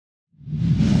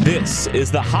This is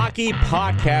the Hockey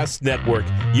Podcast Network,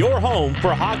 your home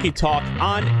for hockey talk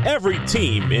on every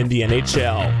team in the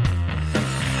NHL.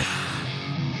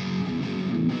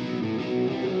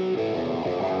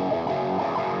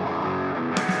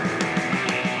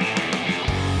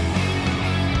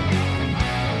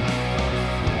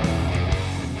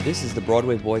 This is the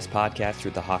Broadway Boys podcast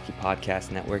through the Hockey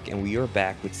Podcast Network, and we are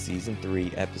back with Season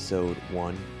 3, Episode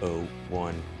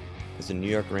 101. As the New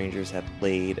York Rangers have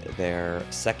played their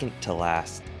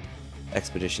second-to-last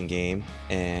expedition game,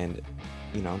 and,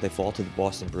 they fall to the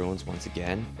Boston Bruins once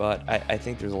again, but I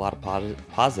think there's a lot of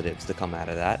positives to come out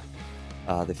of that.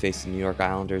 They face the New York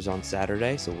Islanders on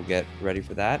Saturday, so we'll get ready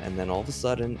for that, and then all of a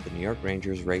sudden, the New York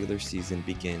Rangers regular season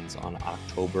begins on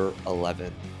October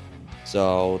 11th.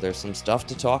 So there's some stuff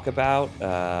to talk about,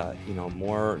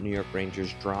 more New York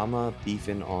Rangers drama,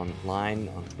 beefing online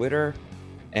on Twitter,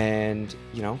 and,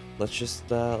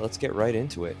 let's get right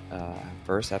into it.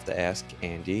 First, I have to ask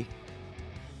Andy,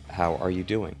 how are you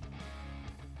doing?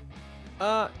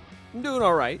 I'm doing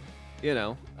all right.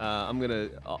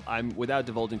 I'm without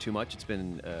divulging too much. It's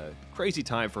been a crazy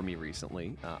time for me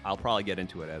recently. I'll probably get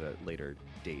into it at a later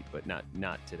date, but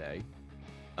not today.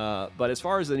 But as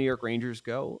far as the New York Rangers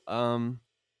go,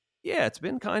 it's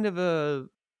been kind of a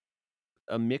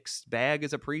mixed bag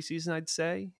as a preseason, I'd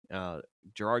say.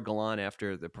 Gerard Gallant,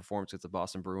 after the performance with the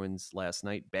Boston Bruins last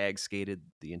night, bag skated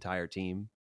the entire team.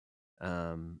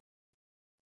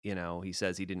 He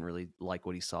says he didn't really like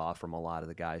what he saw from a lot of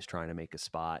the guys trying to make a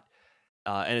spot.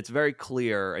 And it's very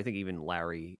clear, I think even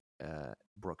Larry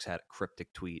Brooks had a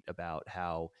cryptic tweet about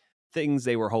how things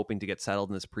they were hoping to get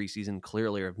settled in this preseason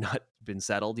clearly have not been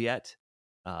settled yet.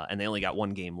 And they only got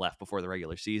one game left before the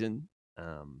regular season.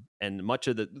 And much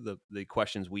of the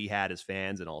questions we had as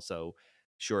fans, and also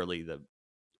surely the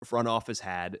front office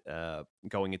had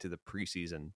going into the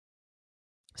preseason,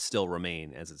 still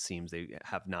remain, as it seems they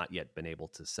have not yet been able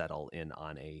to settle in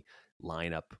on a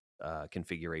lineup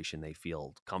configuration they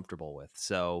feel comfortable with.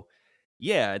 So,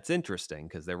 it's interesting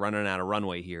because they're running out of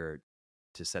runway here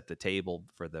to set the table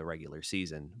for the regular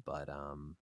season. But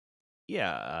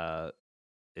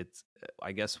it's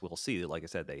I guess we'll see. Like I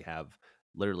said, they have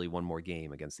literally one more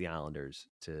game against the Islanders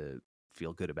to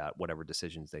feel good about whatever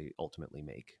decisions they ultimately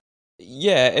make.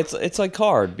 Yeah, it's like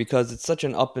hard because it's such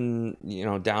an up and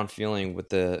down feeling with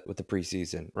the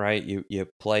preseason, right? You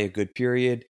play a good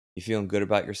period, you feeling good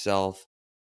about yourself,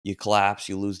 you collapse,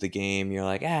 you lose the game, you're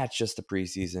like, it's just the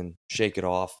preseason, shake it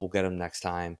off, we'll get them next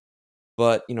time.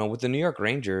 But with the New York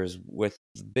Rangers, with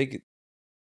the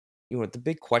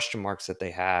big question marks that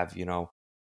they have,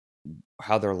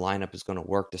 how their lineup is going to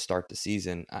work to start the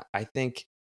season, I think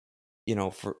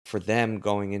for them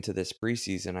going into this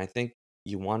preseason, I think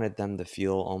you wanted them to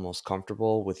feel almost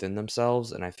comfortable within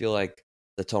themselves. And I feel like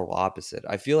the total opposite.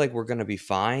 I feel like we're going to be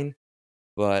fine,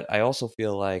 but I also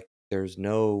feel like there's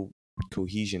no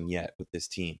cohesion yet with this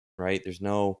team, right? There's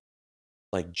no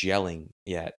like gelling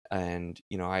yet. And,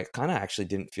 I kind of actually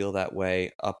didn't feel that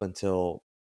way up until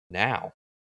now.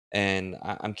 And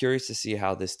I'm curious to see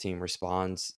how this team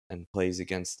responds and plays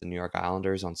against the New York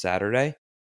Islanders on Saturday.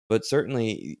 But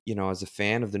certainly, as a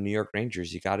fan of the New York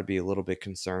Rangers, you got to be a little bit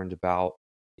concerned about,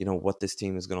 what this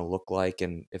team is going to look like.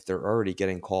 And if they're already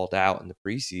getting called out in the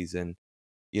preseason,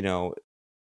 you know,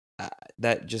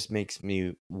 that just makes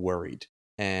me worried.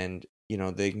 And,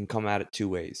 they can come at it two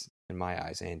ways in my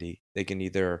eyes, Andy. They can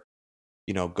either,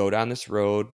 go down this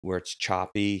road where it's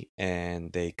choppy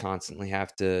and they constantly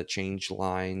have to change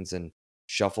lines and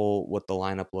shuffle what the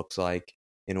lineup looks like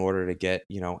in order to get,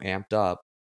 amped up,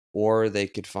 or they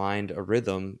could find a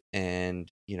rhythm and,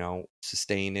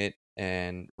 sustain it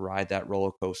and ride that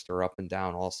roller coaster up and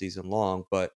down all season long.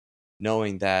 But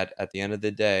knowing that at the end of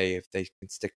the day, if they can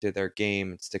stick to their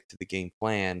game and stick to the game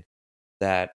plan,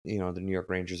 that, the New York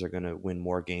Rangers are going to win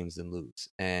more games than lose.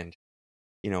 And,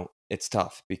 it's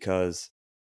tough because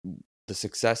the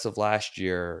success of last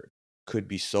year could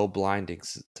be so blinding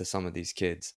to some of these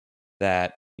kids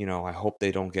that, I hope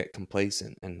they don't get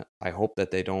complacent. And I hope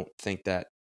that they don't think that,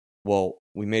 well,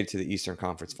 we made it to the Eastern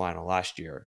Conference Final last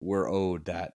year, we're owed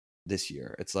that this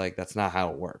year. It's like, that's not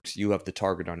how it works. You have the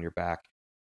target on your back.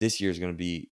 This year is going to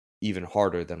be even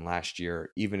harder than last year,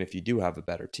 even if you do have a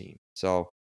better team. So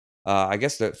I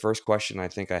guess the first question I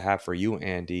think I have for you,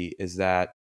 Andy, is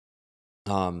that,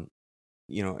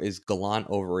 is Gallant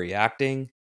overreacting,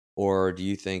 or do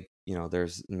you think,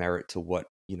 there's merit to what,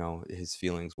 his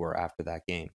feelings were after that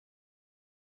game?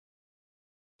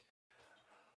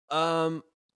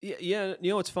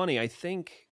 It's funny. I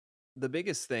think the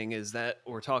biggest thing is that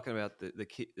we're talking about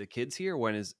the kids here,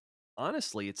 when is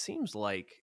honestly, it seems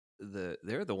like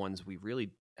they're the ones we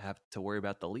really have to worry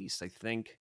about the least. I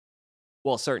think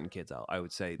Well, certain kids, I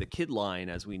would say. The kid line,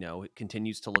 as we know, it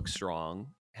continues to look strong.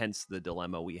 Hence the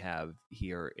dilemma we have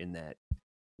here in that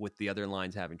with the other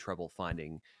lines having trouble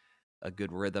finding a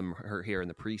good rhythm here in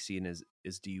the preseason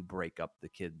is do you break up the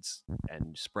kids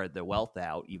and spread the wealth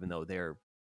out, even though they're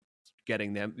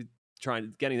getting them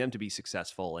to be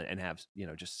successful and have,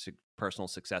 just personal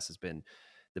success has been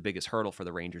the biggest hurdle for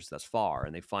the Rangers thus far,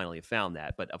 and they finally have found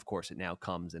that. But of course, it now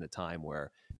comes in a time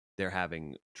where they're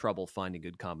having trouble finding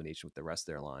good combination with the rest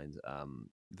of their lines.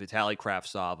 Vitaly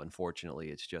Kravtsov, unfortunately,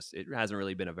 it hasn't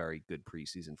really been a very good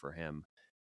preseason for him.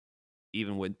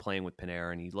 Even when playing with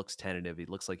Panarin, he looks tentative. He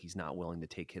looks like he's not willing to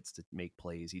take hits to make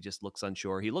plays. He just looks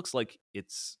unsure. He looks like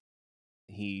like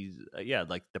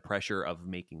the pressure of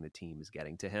making the team is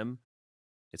getting to him.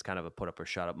 It's kind of a put up or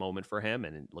shut up moment for him,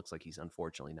 and it looks like he's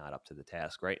unfortunately not up to the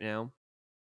task right now.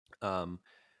 I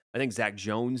think Zach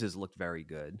Jones has looked very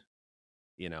good.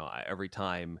 Every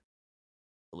time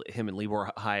him and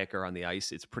Libor Hayek are on the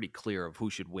ice, it's pretty clear of who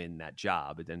should win that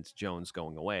job. And then it's Jones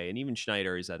going away. And even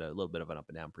Schneider is at a little bit of an up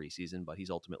and down preseason, but he's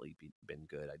ultimately been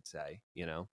good, I'd say.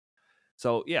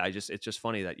 So yeah, it's just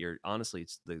funny that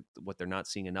it's what they're not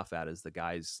seeing enough at is the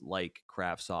guys like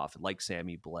Kravtsov, like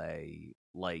Sammy Blais,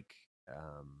 like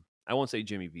I won't say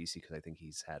Jimmy Vesey because I think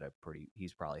he's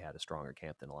probably had a stronger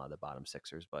camp than a lot of the bottom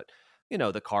sixers, but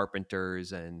the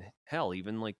Carpenters and hell,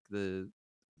 even like the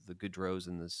Goodrows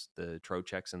and the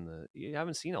Trocheks and you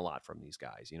haven't seen a lot from these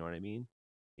guys. You know what I mean?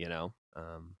 And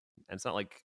it's not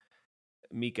like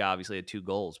Mika obviously had 2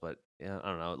 goals, but yeah, I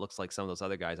don't know. It looks like some of those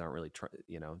other guys aren't really,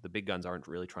 the big guns aren't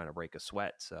really trying to break a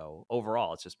sweat. So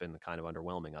overall, it's just been kind of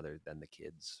underwhelming, other than the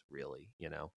kids, really.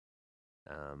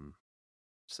 Um,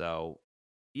 so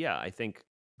yeah, I think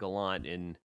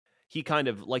Gallant he kind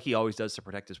of, like he always does to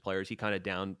protect his players, he kind of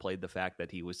downplayed the fact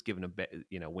that he was given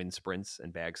wind sprints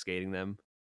and bag skating them,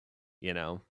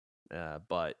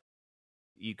 but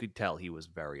you could tell he was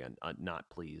very not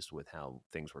pleased with how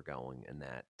things were going, and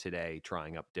that today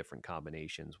trying up different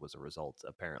combinations was a result.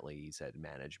 Apparently, he said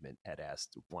management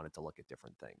wanted to look at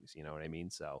different things. You know what I mean?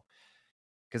 So,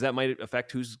 because that might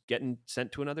affect who's getting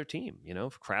sent to another team.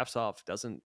 If Kravtsov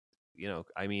doesn't,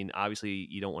 I mean, obviously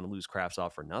you don't want to lose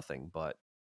Kravtsov for nothing, but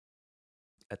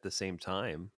at the same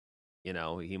time,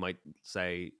 he might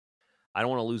say, I don't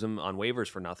want to lose him on waivers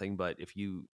for nothing, but if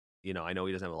I know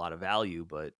he doesn't have a lot of value,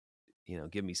 but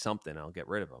give me something, I'll get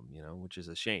rid of him, which is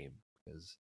a shame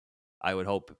because I would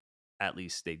hope at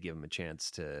least they'd give him a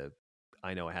chance to.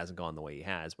 I know it hasn't gone the way he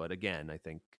has, but again, I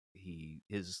think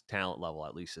his talent level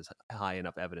at least is high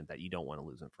enough evident that you don't want to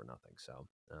lose him for nothing. So,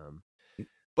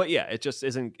 but yeah, it just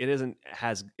isn't. It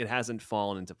hasn't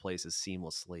fallen into place as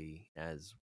seamlessly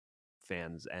as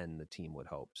fans and the team would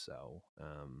hope. So,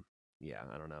 yeah,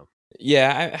 I don't know.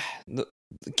 Yeah, the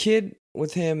kid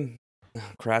with him,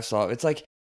 Kravtsov, it's like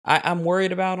I'm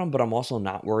worried about him, but I'm also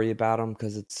not worried about him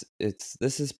because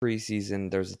this is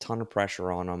preseason. There's a ton of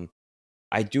pressure on him.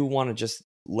 I do want to just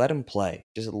let him play.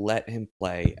 Just let him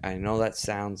play. I know that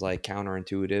sounds like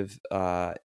counterintuitive.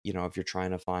 If you're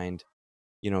trying to find,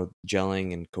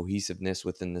 gelling and cohesiveness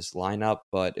within this lineup,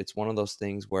 but it's one of those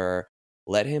things where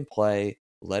let him play.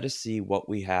 Let us see what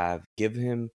we have. Give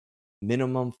him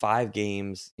minimum 5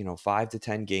 games, 5 to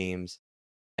 10 games.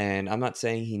 And I'm not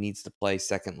saying he needs to play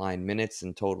second line minutes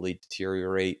and totally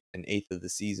deteriorate an eighth of the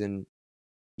season,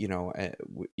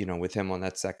 with him on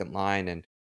that second line. And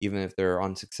even if they're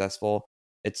unsuccessful,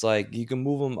 it's like you can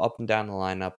move him up and down the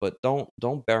lineup, but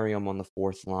don't bury him on the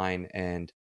fourth line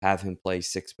and have him play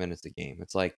 6 minutes a game.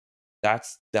 It's like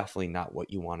that's definitely not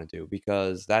what you want to do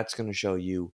because that's going to show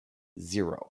you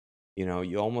zero.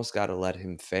 You almost got to let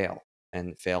him fail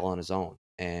and fail on his own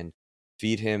and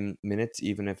feed him minutes,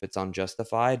 even if it's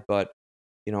unjustified. But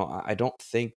I don't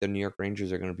think the New York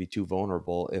Rangers are going to be too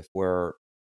vulnerable if we're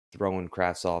throwing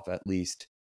Kravtsov at least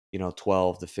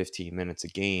 12 to 15 minutes a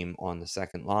game on the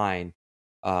second line.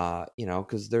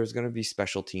 Because there's going to be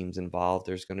special teams involved,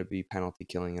 there's going to be penalty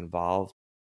killing involved,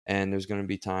 and there's going to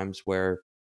be times where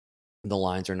the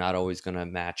lines are not always going to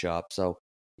match up. So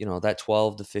that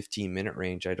 12 to 15 minute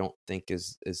range I don't think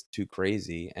is too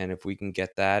crazy, and if we can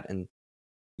get that and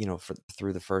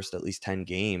through the first at least 10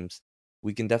 games,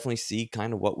 we can definitely see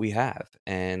kind of what we have.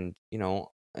 And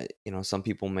some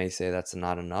people may say that's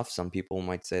not enough, some people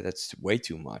might say that's way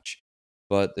too much,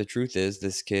 but the truth is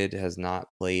this kid has not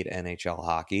played NHL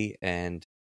hockey, and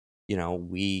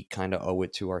we kind of owe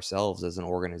it to ourselves as an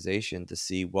organization to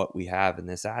see what we have in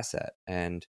this asset.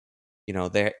 And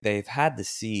they've had to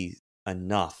see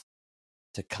enough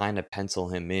to kind of pencil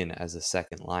him in as a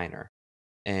second liner.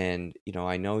 And,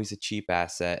 I know he's a cheap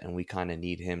asset and we kind of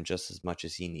need him just as much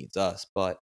as he needs us.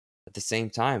 But at the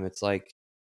same time, it's like,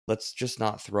 let's just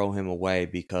not throw him away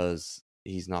because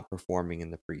he's not performing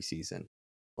in the preseason.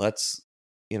 Let's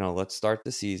start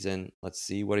the season. Let's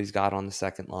see what he's got on the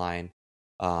second line.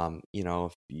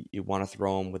 If you want to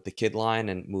throw him with the kid line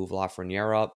and move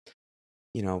Lafreniere up,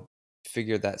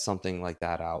 figure that something like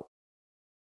that out.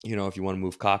 If you want to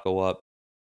move Kako up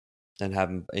and have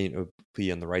him,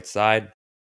 be on the right side,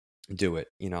 do it.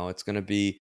 It's gonna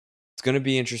be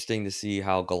interesting to see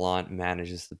how Gallant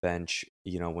manages the bench.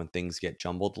 When things get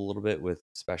jumbled a little bit with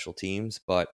special teams,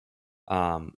 but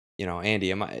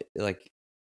Andy, am I like,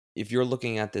 if you're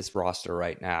looking at this roster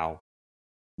right now,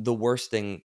 the worst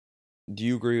thing, do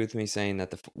you agree with me saying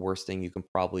that the worst thing you can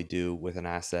probably do with an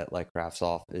asset like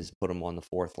Kravtsov is put him on the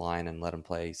fourth line and let him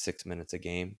play 6 minutes a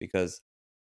game? Because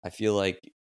I feel like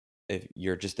if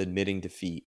you're just admitting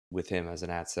defeat with him as an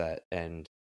asset, and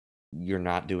you're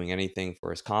not doing anything for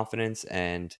his confidence,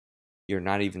 and you're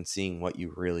not even seeing what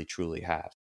you really truly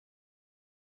have.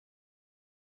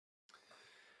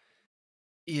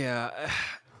 Yeah,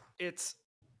 it's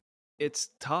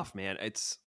tough, man.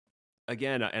 It's,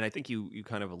 again, and I think you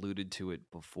kind of alluded to it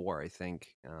before. I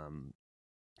think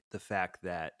the fact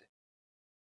that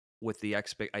with the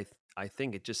I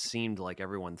think it just seemed like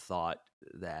everyone thought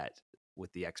that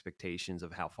with the expectations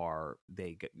of how far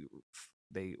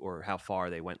how far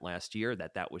they went last year,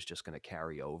 that was just going to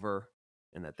carry over,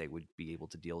 and that they would be able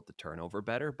to deal with the turnover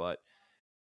better. But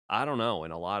I don't know.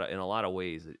 In a lot of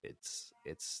ways,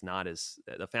 it's not as,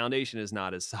 the foundation is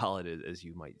not as solid as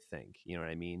you might think. You know what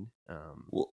I mean?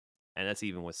 Well, And that's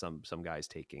even with some guys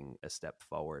taking a step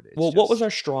forward. It's what was just, our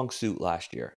strong suit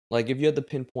last year? Like, if you had to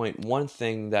pinpoint one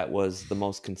thing that was the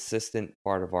most consistent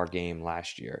part of our game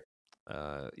last year.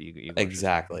 Igor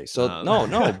Exactly. Shesterkin. So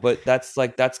no, but that's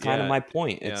kind of Yeah, my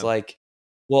point. It's yeah. like,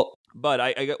 well, But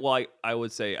I will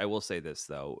say this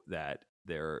though, that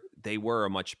they were a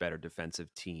much better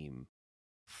defensive team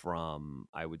from,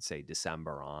 I would say,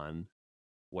 December on.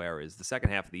 Whereas the second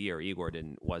half of the year, Igor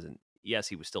wasn't. Yes,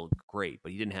 he was still great,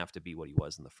 but he didn't have to be what he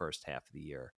was in the first half of the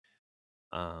year.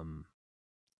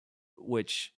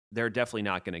 Which they're definitely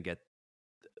not going to get.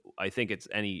 I think it's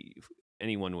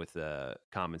anyone with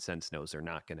common sense knows they're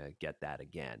not going to get that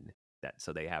again.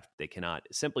 So they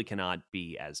cannot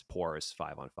be as porous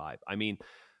 5-on-5. I mean,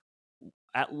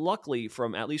 luckily,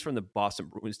 at least from the Boston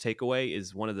Bruins takeaway,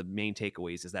 is one of the main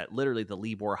takeaways is that literally the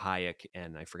Libor Hayek,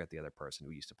 and I forget the other person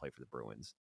who used to play for the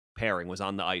Bruins, pairing was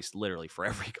on the ice literally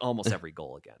for almost every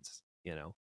goal against,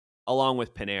 along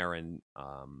with Panarin,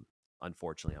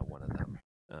 unfortunately, on one of them.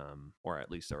 Or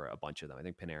at least there were a bunch of them. I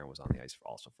think Panarin was on the ice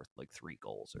also for like 3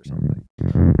 goals or something.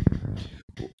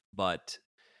 But,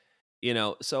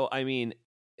 so I mean,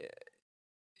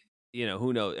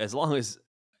 who knows? As long as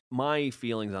my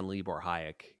feelings on Libor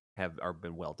Hayek have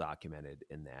been well documented,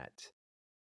 in that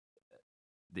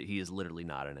he is literally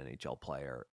not an NHL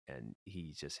player, and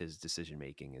his decision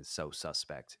making is so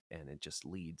suspect, and it just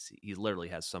leads. He literally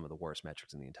has some of the worst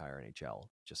metrics in the entire NHL.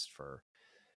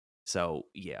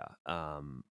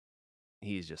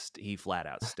 He flat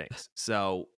out stinks.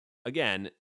 So again,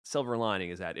 silver lining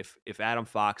is that if Adam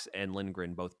Fox and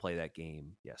Lindgren both play that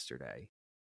game yesterday,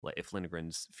 like if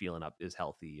Lindgren's is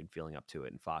healthy and feeling up to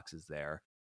it, and Fox is there,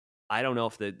 I don't know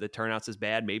if the turnout's as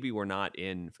bad. Maybe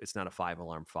it's not a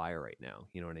 5-alarm fire right now.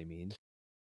 You know what I mean?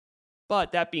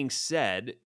 But that being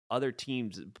said, other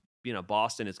teams,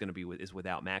 Boston is going to is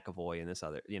without McAvoy, and this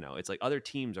other, it's like other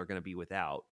teams are going to be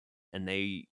without, and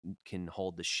they can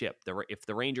hold the ship. If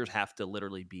the Rangers have to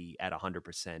literally be at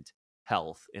 100%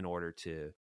 health in order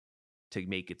to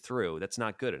make it through, that's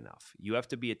not good enough. You have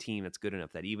to be a team that's good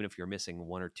enough that even if you're missing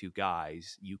 1 or 2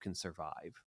 guys, you can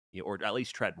survive, or at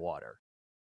least tread water.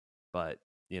 But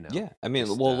yeah, I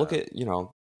mean, well, look at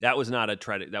that was not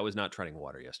treading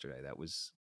water yesterday. That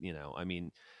was, I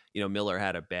mean, Miller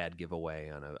had a bad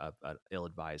giveaway on a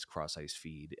ill-advised cross-ice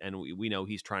feed, and we know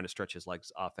he's trying to stretch his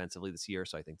legs offensively this year.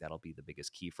 So I think that'll be the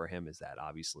biggest key for him, is that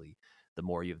obviously the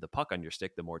more you have the puck on your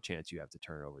stick, the more chance you have to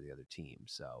turn over the other team.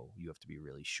 So you have to be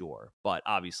really sure. But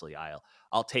obviously,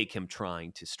 I'll take him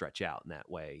trying to stretch out in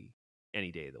that way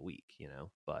any day of the week,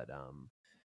 But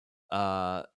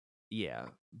yeah,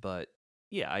 but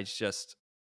yeah, I just,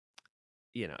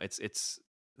 it's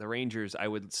the Rangers. I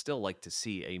would still like to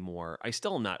see I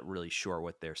still am not really sure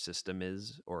what their system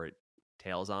is, or it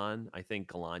tails on. I think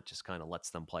Gallant just kind of lets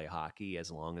them play hockey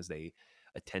as long as they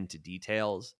attend to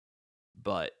details,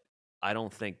 but I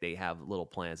don't think they have little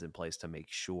plans in place to make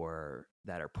sure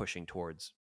that are pushing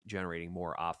towards generating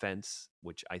more offense,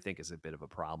 which I think is a bit of a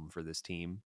problem for this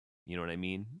team. You know what I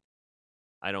mean?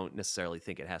 I don't necessarily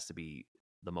think it has to be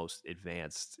the most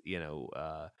advanced,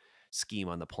 scheme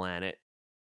on the planet.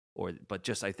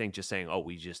 But I think just saying, oh,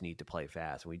 we just need to play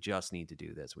fast, and we just need to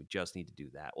do this, we just need to do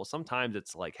that. Well, sometimes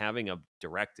it's like having a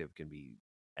directive can be,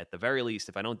 at the very least,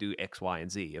 if I don't do X, Y,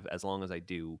 and Z, as long as I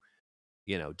do,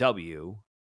 W,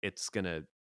 it's gonna.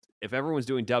 If everyone's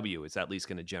doing W, it's at least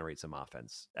going to generate some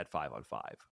offense at 5-on-5.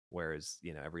 Whereas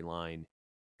every line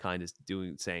kind of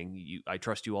saying, I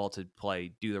trust you all to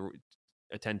play,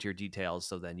 attend to your details,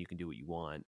 so then you can do what you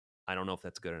want. I don't know if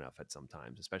that's good enough at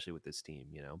sometimes, especially with this team,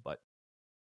 but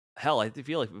hell, I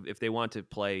feel like if they want to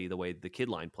play the way the kid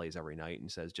line plays every night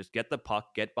and says, just get the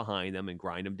puck, get behind them and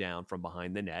grind them down from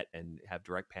behind the net and have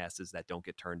direct passes that don't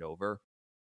get turned over,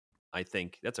 I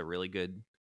think that's a really good,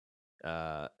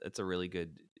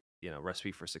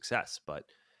 recipe for success. But,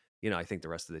 I think the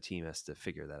rest of the team has to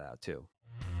figure that out too.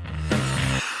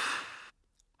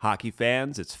 Hockey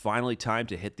fans, it's finally time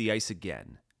to hit the ice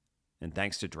again. And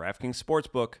thanks to DraftKings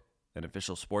Sportsbook, an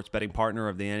official sports betting partner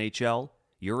of the NHL,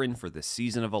 you're in for the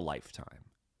season of a lifetime.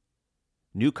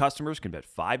 New customers can bet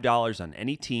 $5 on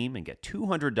any team and get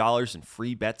 $200 in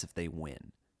free bets if they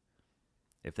win.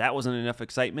 If that wasn't enough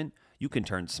excitement, you can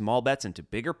turn small bets into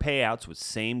bigger payouts with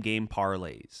same-game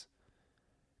parlays.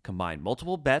 Combine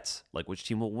multiple bets, like which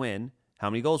team will win,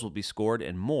 how many goals will be scored,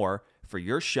 and more for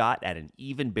your shot at an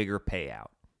even bigger payout.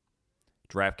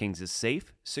 DraftKings is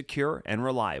safe, secure, and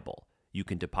reliable. You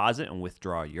can deposit and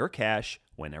withdraw your cash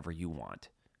whenever you want.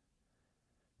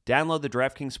 Download the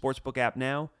DraftKings Sportsbook app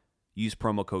now, use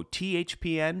promo code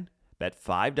THPN, bet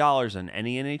 $5 on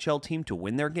any NHL team to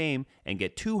win their game, and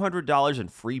get $200 in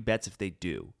free bets if they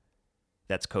do.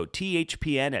 That's code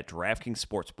THPN at DraftKings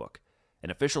Sportsbook, an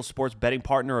official sports betting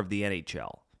partner of the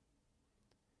NHL.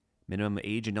 Minimum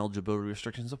age and eligibility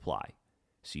restrictions apply.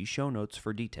 See show notes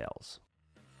for details.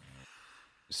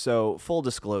 So, full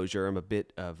disclosure, I'm a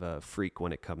bit of a freak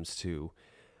when it comes to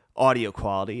audio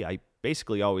quality. I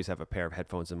basically always have a pair of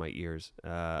headphones in my ears.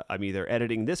 I'm either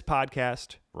editing this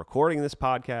podcast, recording this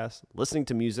podcast, listening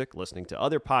to music, listening to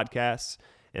other podcasts,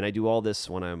 and I do all this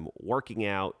when I'm working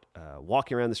out,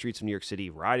 walking around the streets of New York City,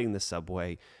 riding the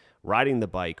subway, riding the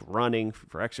bike, running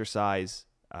for exercise,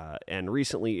 and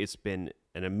recently it's been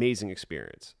an amazing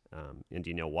experience. And do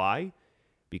you know why?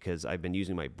 Because I've been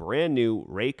using my brand new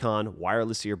Raycon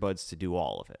wireless earbuds to do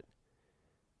all of it.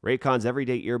 Raycon's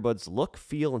everyday earbuds look,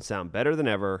 feel, and sound better than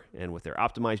ever, and with their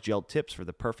optimized gel tips for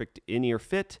the perfect in-ear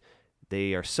fit,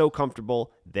 they are so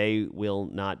comfortable, they will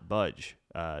not budge.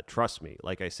 Trust me,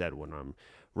 like I said, when I'm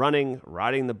running,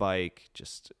 riding the bike,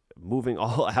 just moving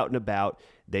all out and about,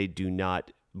 they do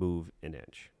not move an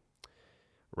inch.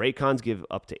 Raycons give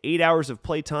up to 8 hours of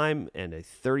playtime and a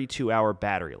 32-hour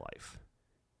battery life.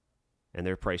 And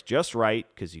they're priced just right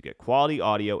because you get quality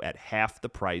audio at half the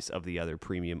price of the other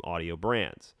premium audio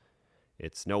brands.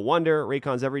 It's no wonder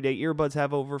Raycon's everyday earbuds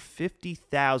have over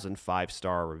 50,000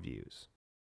 five-star reviews.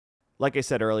 Like I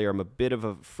said earlier, I'm a bit of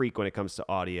a freak when it comes to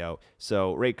audio,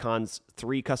 so Raycon's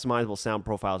 3 customizable sound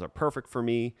profiles are perfect for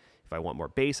me. If I want more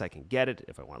bass, I can get it.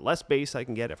 If I want less bass, I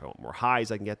can get it. If I want more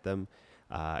highs, I can get them.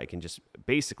 I can just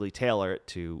basically tailor it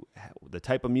to the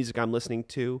type of music I'm listening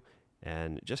to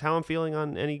and just how I'm feeling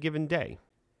on any given day.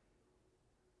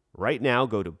 Right now,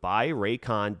 go to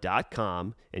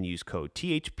buyraycon.com and use code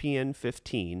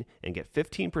THPN15 and get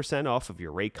 15% off of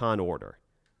your Raycon order.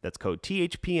 That's code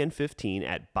THPN15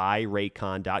 at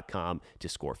buyraycon.com to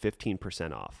score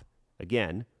 15% off.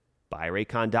 Again,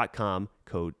 buyraycon.com,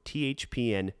 code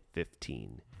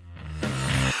THPN15.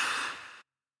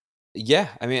 Yeah,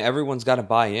 I mean, everyone's got to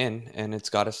buy in, and it's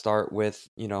got to start with,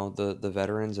 the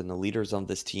veterans and the leaders of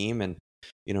this team. And,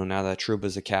 now that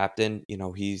Trouba's a captain,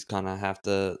 he's going to have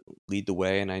to lead the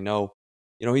way. And I know,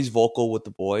 he's vocal with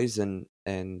the boys, and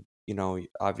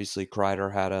obviously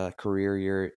Kreider had a career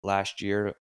year last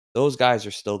year. Those guys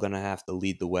are still going to have to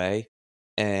lead the way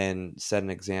and set an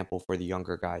example for the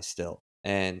younger guys still.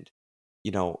 And,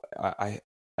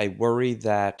 I worry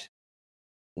that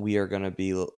we are going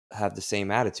to have the same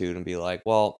attitude and be like,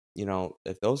 well,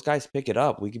 if those guys pick it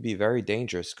up, we could be very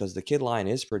dangerous because the kid line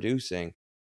is producing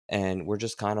and we're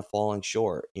just kind of falling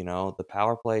short. The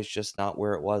power play is just not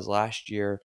where it was last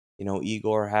year.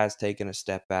 Igor has taken a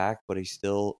step back, but he's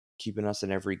still keeping us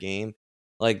in every game.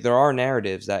 Like, there are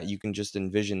narratives that you can just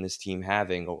envision this team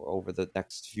having over the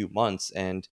next few months,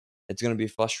 and it's going to be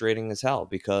frustrating as hell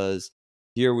because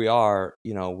here we are,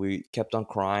 we kept on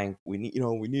crying. We need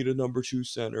a number 2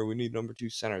 center. We need number 2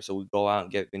 center. So we go out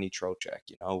and get Vinny Trocheck.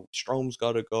 Strom's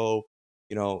got to go.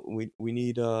 We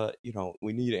need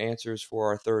we need answers for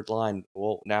our third line.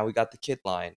 Well, now we got the kid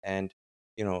line, and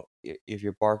if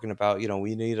you're barking about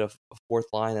we need a fourth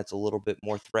line that's a little bit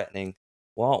more threatening.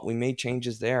 Well, we made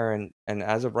changes there, and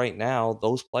as of right now,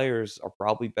 those players are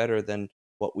probably better than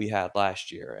what we had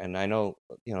last year. And I know,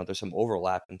 there's some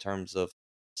overlap in terms of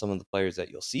some of the players that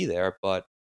you'll see there, but,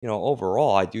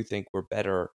 overall, I do think we're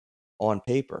better on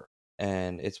paper,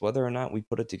 and it's whether or not we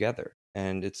put it together.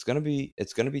 And it's going to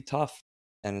be tough,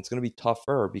 and it's going to be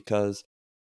tougher because,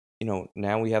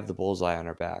 now we have the bullseye on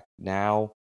our back.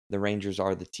 Now the Rangers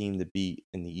are the team to beat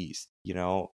in the East.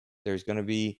 There's going to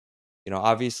be,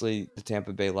 obviously the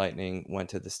Tampa Bay Lightning went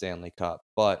to the Stanley Cup,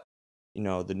 but,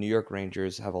 the New York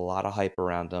Rangers have a lot of hype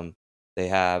around them. They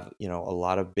have, a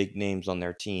lot of big names on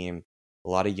their team, a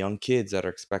lot of young kids that are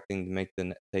expecting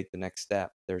to take the next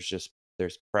step. There's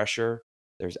pressure,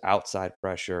 there's outside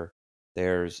pressure,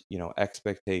 there's,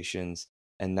 expectations,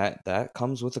 and that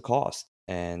comes with a cost.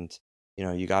 And,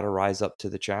 you got to rise up to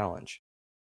the challenge.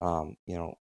 Um, you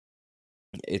know,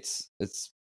 it's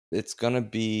gonna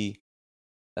be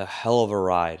a hell of a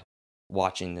ride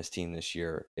watching this team this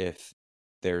year if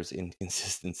there's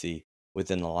inconsistency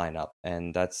within the lineup,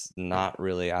 and that's not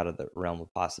really out of the realm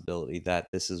of possibility that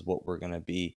this is what we're gonna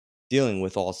be dealing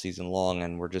with all season long,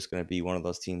 and we're just gonna be one of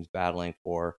those teams battling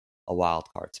for a wild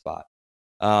card spot.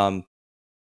 Um,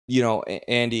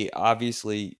 Andy,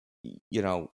 obviously,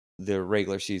 the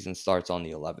regular season starts on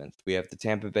the 11th. We have the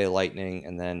Tampa Bay Lightning,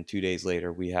 and then 2 days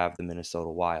later, we have the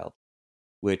Minnesota Wild,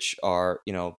 which are,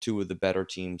 two of the better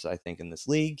teams, I think, in this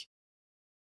league.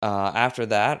 After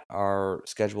that, our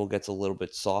schedule gets a little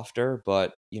bit softer,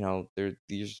 but,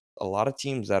 there's a lot of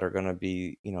teams that are going to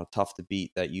be, tough to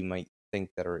beat that you might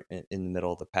think that are in the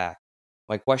middle of the pack.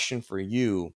 My question for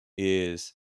you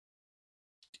is,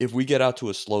 if we get out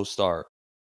to a slow start,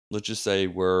 let's just say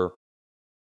we're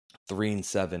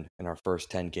 3-7 in our first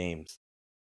 10 games.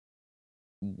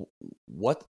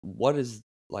 What is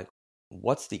like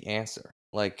what's the answer?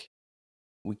 Like,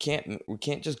 we can't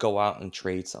just go out and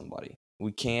trade somebody.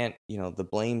 We can't, the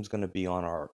blame's going to be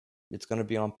it's going to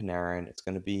be on Panarin, it's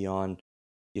going to be on,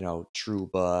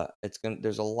 Trouba.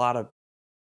 There's a lot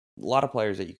of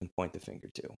players that you can point the finger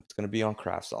to. It's going to be on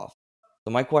Kravtsov.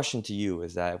 So my question to you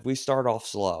is that if we start off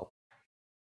slow,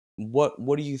 what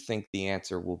do you think the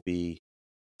answer will be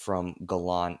from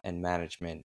Gallant and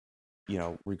management,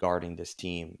 regarding this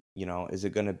team? Is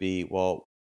it going to be, well,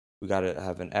 we got to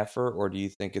have an effort, or do you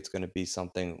think it's going to be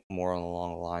something more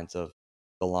along the lines of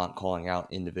Gallant calling out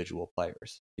individual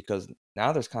players? Because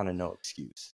now there's kind of no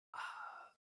excuse.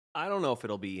 I don't know if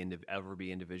it'll be ever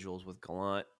be individuals with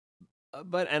Gallant,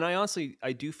 and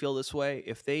I do feel this way.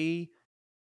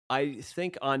 I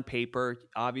think on paper,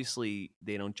 obviously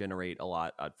they don't generate a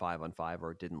lot at 5-on-5,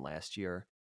 or didn't last year.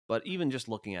 But even just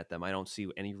looking at them, I don't see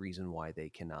any reason why they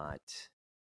cannot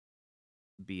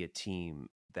be a team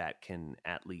that can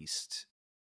at least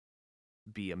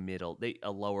be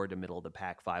a lower to middle of the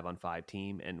pack 5-on-5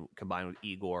 team, and combined with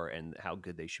Igor and how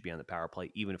good they should be on the power play,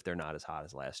 even if they're not as hot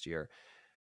as last year,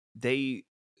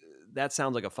 that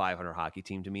sounds like a 500 hockey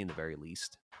team to me in the very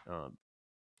least.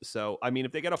 So, I mean,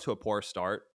 if they get off to a poor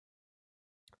start,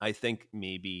 I think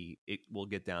maybe it will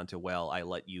get down to, well, I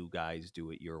let you guys do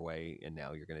it your way, and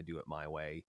now you're going to do it my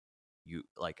way.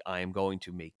 I am going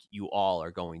to make you all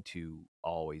are going to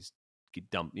always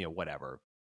dump, whatever,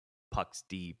 pucks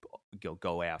deep,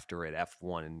 go after it,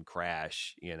 F1 and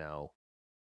crash,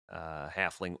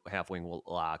 half-wing will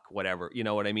lock, whatever, you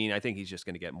know what I mean? I think he's just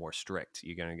going to get more strict.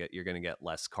 You're going to get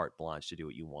less carte blanche to do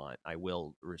what you want. I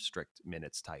will restrict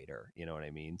minutes tighter, you know what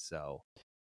I mean? So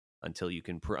until you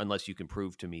can, unless you can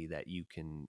prove to me that you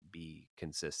can be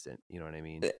consistent, you know what I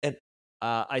mean? And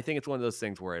I think it's one of those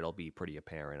things where it'll be pretty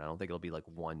apparent. I don't think it'll be like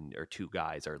one or two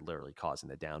guys are literally causing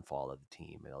the downfall of the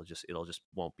team. It'll just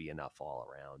won't be enough all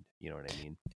around. You know what I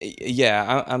mean?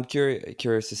 yeah, I'm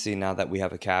curious to see, now that we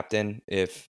have a captain,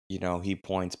 if, he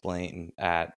points blame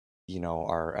at,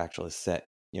 our actual set,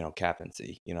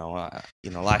 captaincy.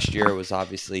 Last year it was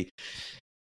obviously,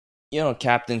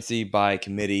 captaincy by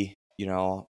committee.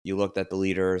 You looked at the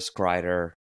leaders: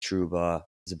 Kreider, Trouba,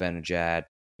 Zibanejad,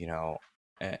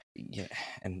 yeah,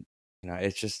 and,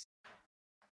 it's just,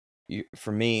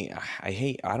 for me,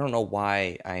 I don't know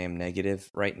why I am negative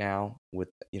right now with,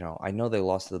 I know they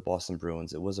lost to the Boston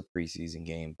Bruins. It was a preseason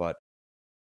game, but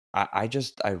I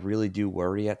really do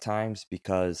worry at times,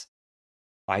 because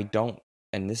I don't,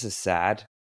 and this is sad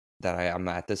that I'm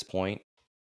at this point,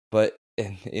 but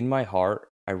in my heart,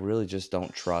 I really just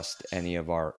don't trust any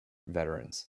of our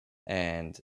veterans.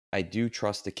 And I do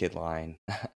trust the kid line.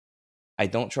 I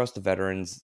don't trust the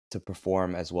veterans to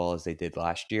perform as well as they did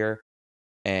last year.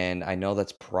 And I know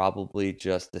that's probably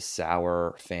just the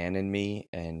sour fan in me.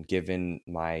 And given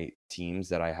my teams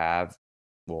that I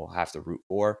will have to root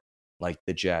for, like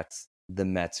the Jets, the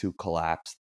Mets, who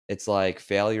collapsed, it's like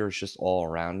failure is just all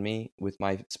around me with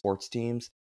my sports teams.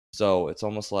 So it's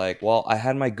almost like, well, I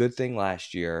had my good thing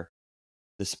last year.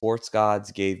 The sports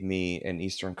gods gave me an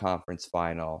Eastern Conference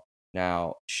final.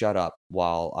 Now shut up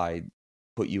while I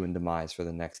put you in demise for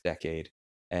the next decade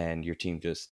and your team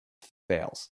just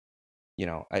fails.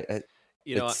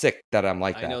 It's sick that I'm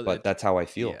like I that, know but that. that's how I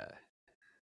feel. Yeah.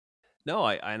 No,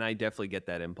 I definitely get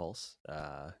that impulse.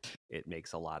 It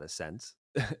makes a lot of sense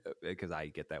because I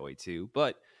get that way too.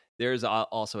 But there's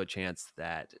also a chance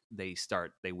that they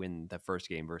win the first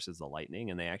game versus the Lightning,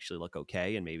 and they actually look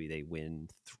okay, and maybe they win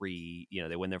 3.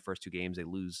 They win their first 2 games, they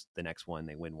lose the next one,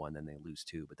 they win 1, then they lose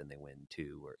 2, but then they win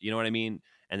 2, or you know what I mean?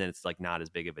 And then it's like not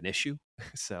as big of an issue.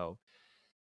 So,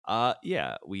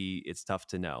 yeah, it's tough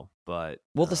to know, but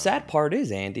Well, the sad part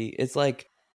is, Andy, it's like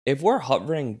if we're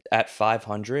hovering at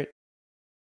 500,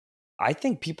 I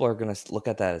think people are going to look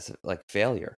at that as like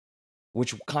failure,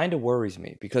 which kind of worries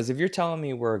me because if you're telling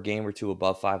me we're a game or two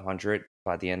above 500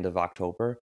 by the end of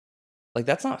October, like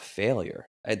that's not failure.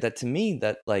 That to me,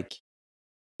 that like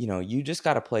you just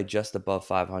got to play just above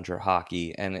 500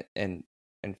 hockey, and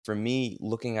for me,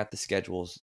 looking at the schedule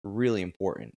is really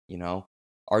important.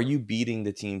 Are you beating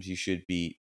the teams you should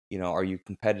beat? Are you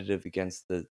competitive against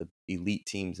the elite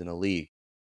teams in the league?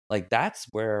 Like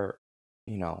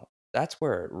you know, that's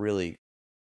where it really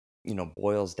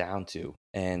boils down to.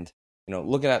 And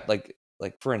looking at like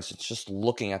for instance, just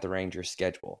looking at the Rangers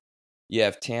schedule, you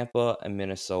have Tampa and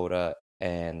Minnesota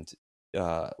and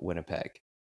Winnipeg.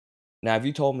 Now if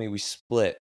you told me we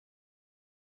split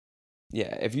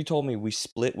if you told me we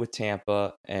split with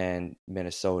Tampa and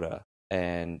Minnesota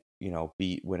and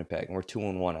beat Winnipeg and we're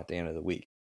 2-1 at the end of the week,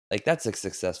 like that's a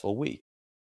successful week.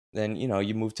 Then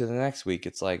you move to the next week,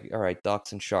 it's like, all right,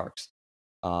 Ducks and Sharks.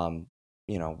 um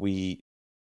we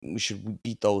should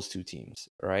beat those 2 teams,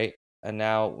 right? And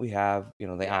now we have,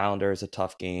 the Islanders, a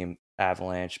tough game,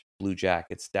 Avalanche, Blue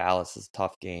Jackets, Dallas is a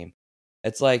tough game.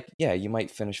 It's like, yeah, you might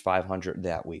finish 500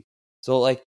 that week. So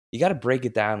like you got to break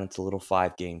it down into little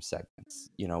 5-game segments,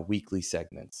 weekly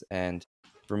segments. And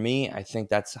for me, I think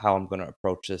that's how I'm going to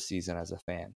approach this season as a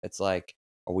fan. It's like,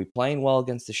 are we playing well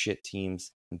against the shit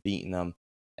teams and beating them?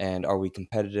 And are we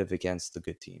competitive against the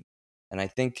good team? And I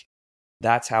think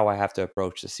that's how I have to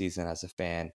approach the season as a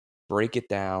fan. Break it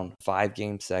down,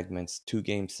 5-game segments,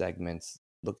 2-game segments,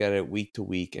 look at it week to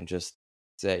week and just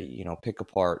say, pick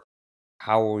apart,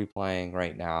 how are we playing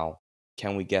right now?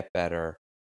 Can we get better?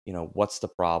 What's the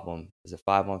problem? Is it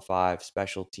 5-on-5,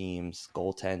 special teams,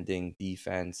 goaltending,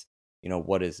 defense?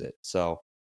 What is it? So,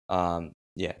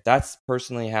 yeah, that's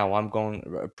personally how I'm going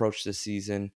to approach this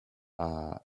season.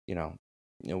 Uh, you know,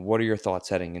 what are your thoughts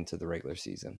heading into the regular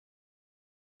season?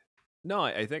 No,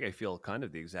 I think I feel kind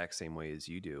of the exact same way as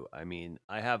you do. I mean,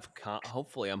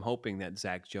 hopefully, I'm hoping that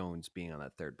Zach Jones being on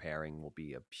that third pairing will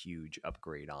be a huge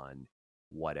upgrade on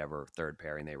whatever third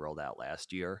pairing they rolled out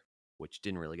last year, which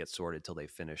didn't really get sorted till they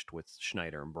finished with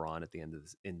Schneider and Braun at the end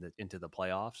of into the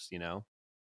playoffs.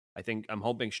 I'm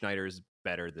hoping Schneider's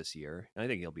better this year, and I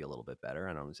think he'll be a little bit better.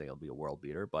 I don't want to say he'll be a world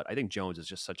beater, but I think Jones is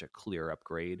just such a clear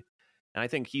upgrade. And I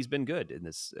think he's been good in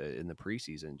this in the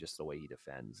preseason, just the way he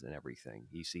defends and everything.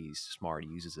 He's smart. He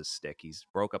uses his stick. He's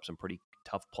broke up some pretty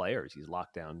tough players. He's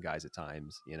locked down guys at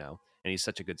times, and he's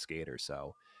such a good skater.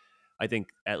 So I think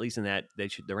at least in that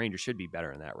the Rangers should be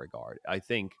better in that regard. I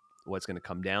think what's going to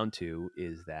come down to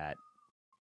is that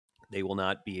they will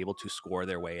not be able to score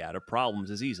their way out of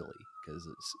problems as easily because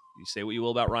you say what you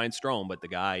will about Ryan Strome, but the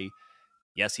guy,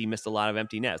 yes, he missed a lot of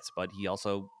empty nets, but he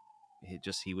also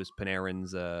he was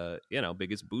Panarin's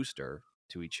biggest booster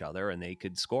to each other, and they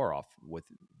could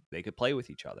they could play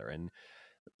with each other. And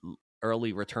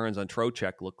early returns on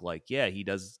Trocheck look like, yeah, he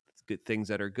does good things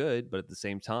that are good, but at the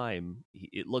same time,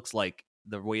 it looks like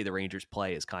the way the Rangers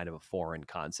play is kind of a foreign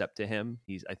concept to him.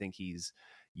 I think he's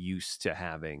used to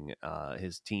having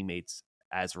his teammates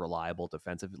as reliable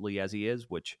defensively as he is,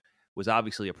 which was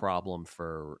obviously a problem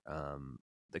for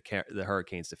the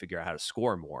Hurricanes to figure out how to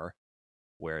score more.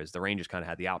 Whereas the Rangers kind of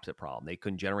had the opposite problem. They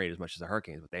couldn't generate as much as the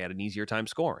Hurricanes, but they had an easier time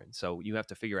scoring. So you have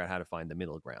to figure out how to find the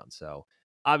middle ground. So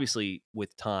obviously,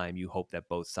 with time, you hope that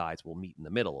both sides will meet in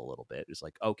the middle a little bit. It's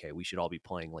like, okay, we should all be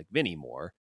playing like Vinny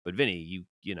more. But Vinny,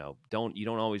 you don't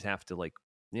always have to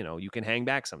you can hang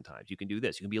back sometimes. You can do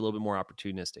this. You can be a little bit more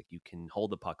opportunistic. You can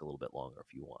hold the puck a little bit longer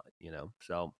if you want.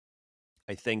 So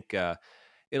I think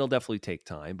it'll definitely take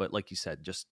time. But like you said,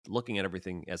 just looking at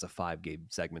everything as a 5-game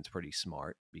segment's pretty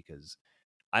smart because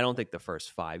I don't think the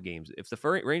first 5 games, if the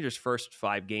Rangers' first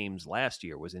 5 games last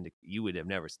year was you would have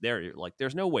never,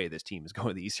 there's no way this team is going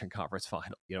to the Eastern Conference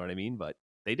Final. You know what I mean? But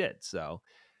they did. So,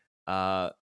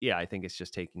 yeah, I think it's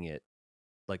just taking it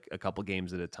like a couple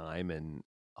games at a time. And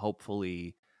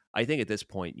hopefully, I think at this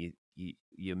point, you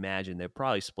you imagine they'll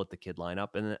probably split the kid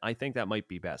lineup, and I think that might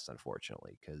be best,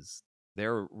 unfortunately, because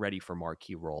they're ready for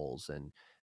marquee roles, and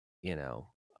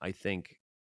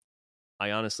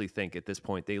I honestly think at this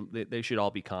point they should all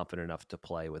be confident enough to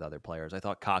play with other players. I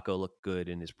thought Kakko looked good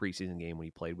in his preseason game when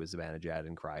he played with Zibanejad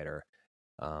and Kreider.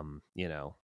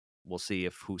 We'll see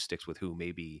if who sticks with who.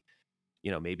 Maybe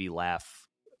Laugh.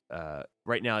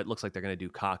 Right now, it looks like they're going to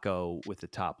do Kakko with the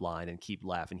top line and keep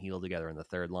Laugh and Heel together in the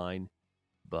third line.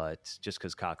 But just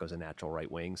because Kakko's a natural right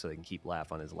wing, so they can keep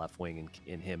Laugh on his left wing,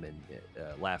 and him and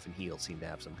Laugh and Heel seem to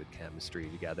have some good chemistry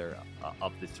together.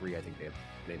 Of the three, I think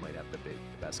they might have the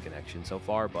best connection so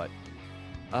far. But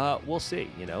we'll see,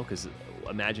 because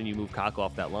imagine you move Kakko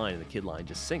off that line and the kid line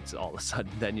just sinks all of a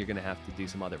sudden. Then you're going to have to do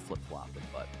some other flip-flopping.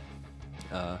 But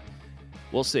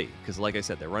we'll see, because like I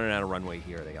said, they're running out of runway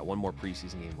here. They got one more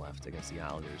preseason game left against the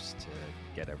Islanders to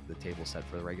get the table set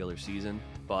for the regular season.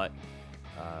 But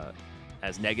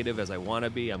as negative as I want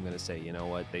to be, I'm going to say, you know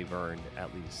what, they've earned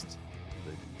at least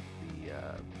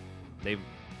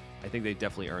I think they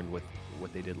definitely earned with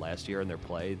what they did last year in their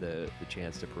play, the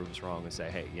chance to prove us wrong and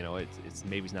say, hey, it's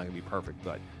maybe it's not going to be perfect,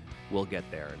 but we'll get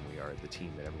there, and we are the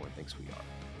team that everyone thinks we are.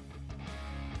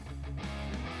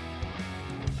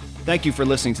 Thank you for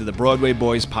listening to the Broadway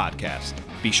Boys podcast.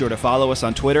 Be sure to follow us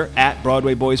on Twitter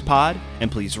 @BroadwayBoysPod,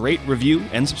 and please rate, review,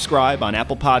 and subscribe on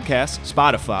Apple Podcasts,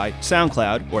 Spotify,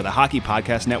 SoundCloud, or the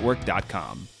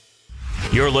HockeyPodcastNetwork.com.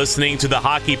 You're listening to the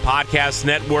Hockey Podcast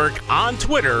Network on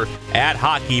Twitter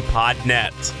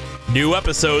 @HockeyPodNet. New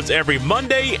episodes every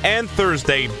Monday and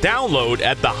Thursday. Download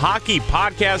at the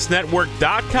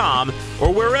HockeyPodcastNetwork.com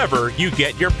or wherever you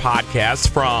get your podcasts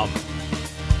from.